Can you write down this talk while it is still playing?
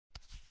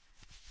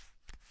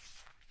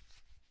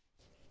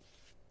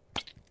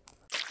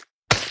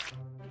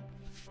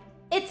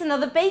It's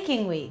another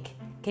baking week.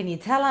 Can you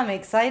tell I'm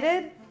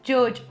excited?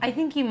 George, I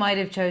think you might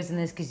have chosen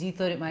this because you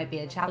thought it might be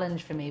a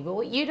challenge for me, but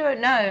what you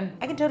don't know,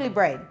 I can totally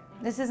braid.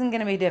 This isn't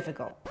gonna be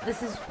difficult.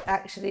 This is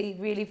actually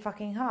really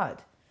fucking hard.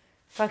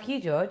 Fuck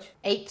you, George.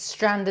 8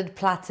 stranded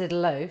plaited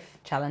loaf,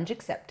 challenge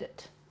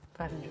accepted.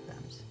 500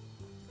 grams.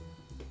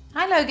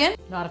 Hi, Logan.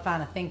 Not a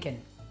fan of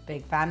thinking,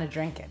 big fan of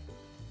drinking.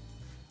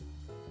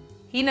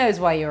 He knows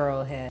why you're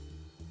all here.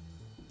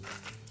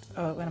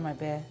 Oh, one of my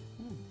beer.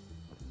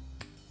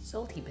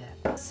 Salty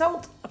beer.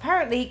 Salt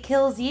apparently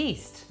kills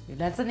yeast. We've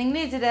learned something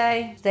new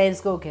today. Stay in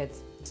school,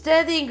 kids.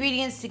 Stir the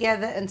ingredients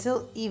together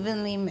until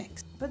evenly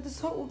mixed. But the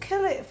salt will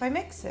kill it if I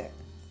mix it.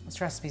 This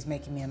recipe's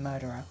making me a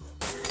murderer.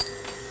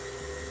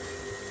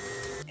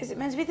 Is it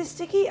meant to be this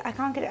sticky? I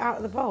can't get it out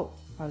of the bowl.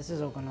 Oh, this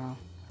is all gone wrong.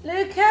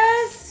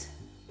 Lucas!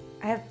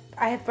 I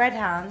have bread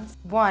hands.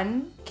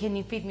 1, can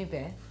you feed me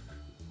beer?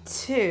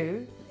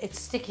 2, it's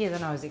stickier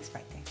than I was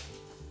expecting.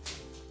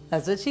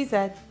 That's what she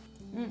said.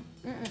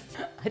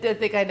 I don't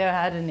think I know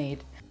how to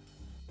knead.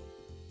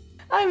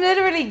 I'm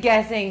literally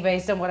guessing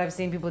based on what I've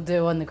seen people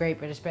do on the Great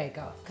British Bake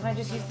Off. Can I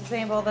just use the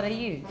same bowl that I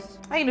used?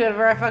 I can do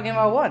whatever I fucking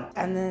well want.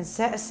 And then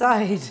set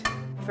aside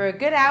for a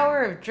good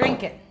hour of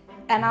drinking.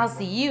 And I'll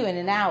see you in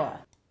an hour.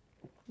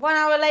 1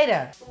 hour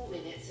later. 4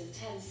 minutes and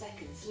 10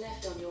 seconds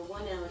left on your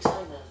 1 hour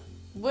timer.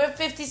 We're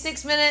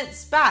 56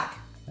 minutes back.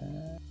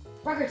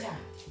 Burger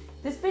time.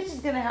 This bitch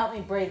is gonna help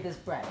me braid this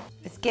bread.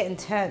 It's getting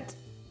turned.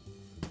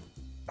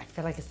 I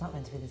feel like it's not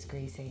meant to be this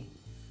greasy.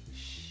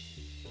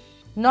 Shh.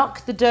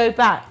 Knock the dough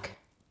back.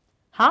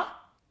 Huh?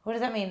 What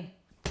does that mean?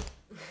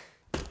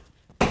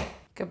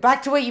 Go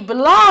back to where you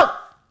belong.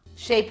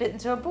 Shape it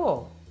into a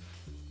ball.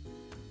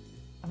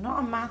 I'm not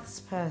a maths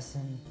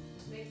person.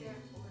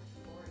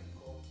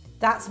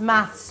 That's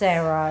maths,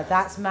 Sarah.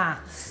 That's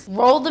maths.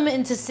 Roll them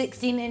into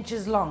 16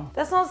 inches long.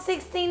 That's not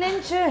 16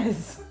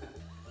 inches.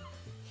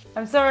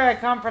 I'm sorry, I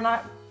can't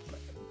pronounce.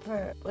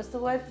 What's the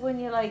word when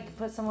you like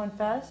put someone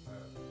first?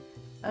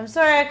 I'm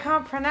sorry, I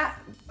can't pronounce.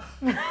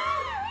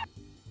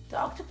 Do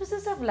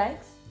octopuses have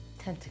legs?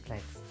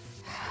 Tentacles.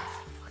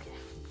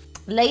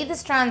 Lay the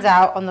strands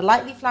out on the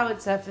lightly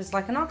floured surface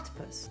like an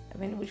octopus. I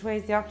mean, which way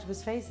is the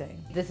octopus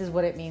facing? This is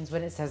what it means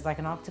when it says like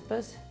an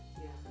octopus.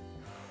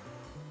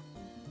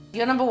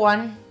 You're number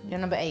 1, you're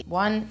number 8.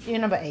 1, you're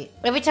number 8.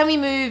 Every time you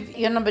move,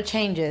 your number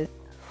changes.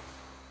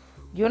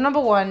 You're number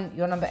 1,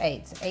 you're number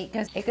 8. So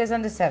 8 goes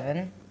under 7.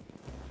 Your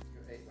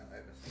 8 went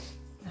over 6.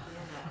 Oh,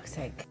 for fuck's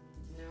sake.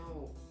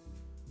 No.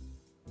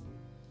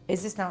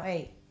 Is this now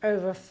 8?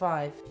 Over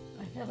 5.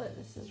 I feel like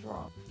this is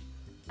wrong.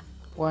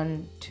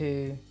 1,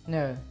 2,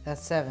 no,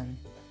 that's 7.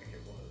 I think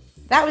it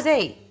was. That was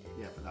 8.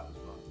 Yeah, but that was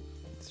wrong.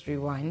 Let's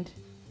rewind.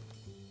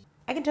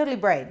 I can totally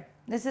braid.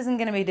 This isn't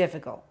gonna be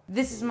difficult.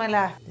 This is my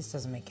left. This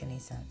doesn't make any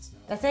sense.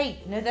 That's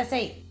 8. No, that's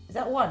 8. Is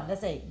that 1?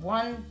 That's 8.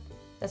 1.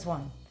 That's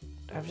 1.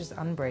 I've just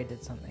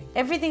unbraided something.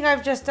 Everything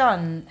I've just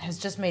done has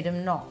just made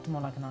him not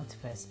more like an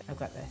octopus. I've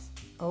got this.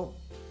 Oh.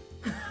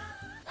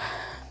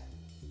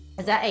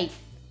 Is that 8?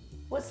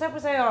 What step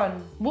was I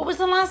on? What was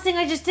the last thing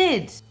I just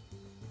did?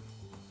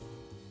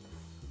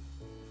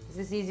 Is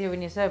this easier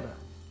when you're sober?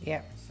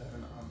 Yeah. 7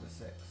 under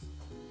 6.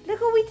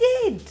 Look what we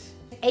did.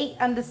 8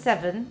 under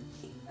 7.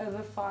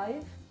 Over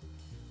 5.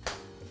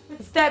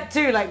 Step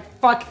 2, like,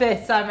 fuck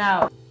this, I'm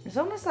out. It's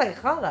almost like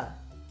harder,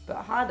 but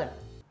harder.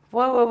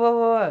 Whoa, whoa, whoa,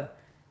 whoa, whoa.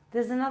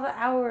 There's another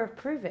hour of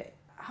prove it.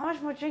 How much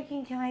more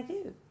drinking can I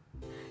do?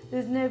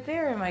 There's no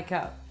beer in my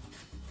cup.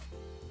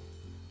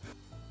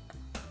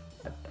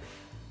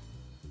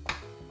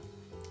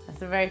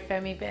 That's a very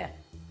foamy beer.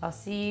 I'll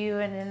see you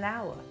in an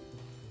hour.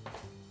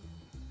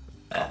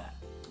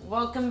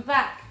 Welcome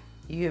back.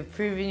 You have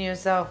proven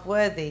yourself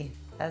worthy.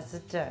 That's the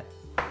turn.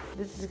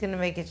 This is gonna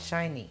make it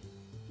shiny.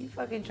 You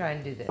fucking try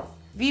and do this.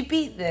 If you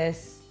beat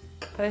this,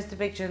 post a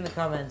picture in the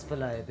comments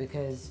below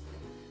because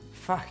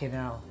fucking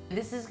hell.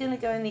 This is gonna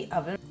go in the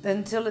oven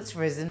until it's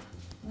risen.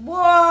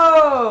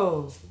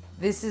 Whoa!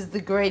 This is the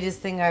greatest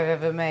thing I've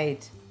ever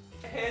made.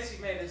 Here's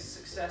you made a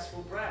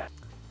successful bread.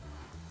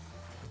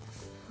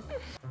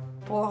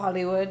 Poor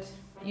Hollywood,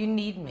 you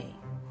need me.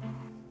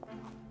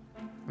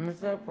 I'm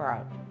so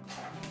proud.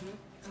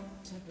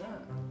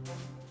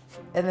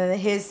 And then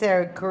here's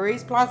Sarah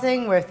Curry's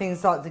plotting where things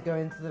start to go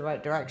into the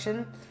right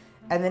direction.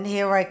 And then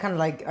here I kind of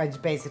like, I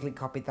just basically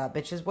copied that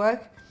bitch's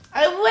work.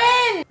 I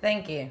win!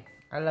 Thank you.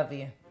 I love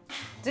you.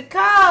 To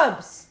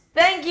Cubs!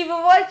 Thank you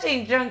for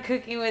watching Drunk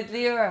Cooking with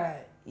Leora.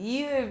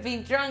 You have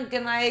been drunk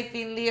and I have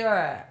been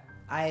Leora.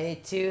 I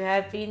too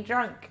have been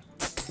drunk.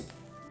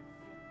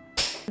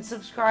 And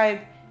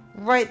subscribe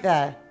right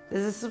there.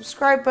 There's a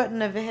subscribe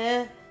button over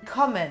here.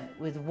 Comment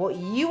with what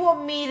you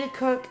want me to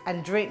cook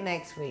and drink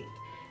next week.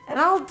 And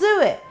I'll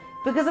do it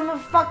because I'm a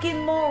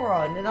fucking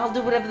moron and I'll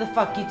do whatever the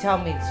fuck you tell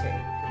me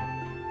to.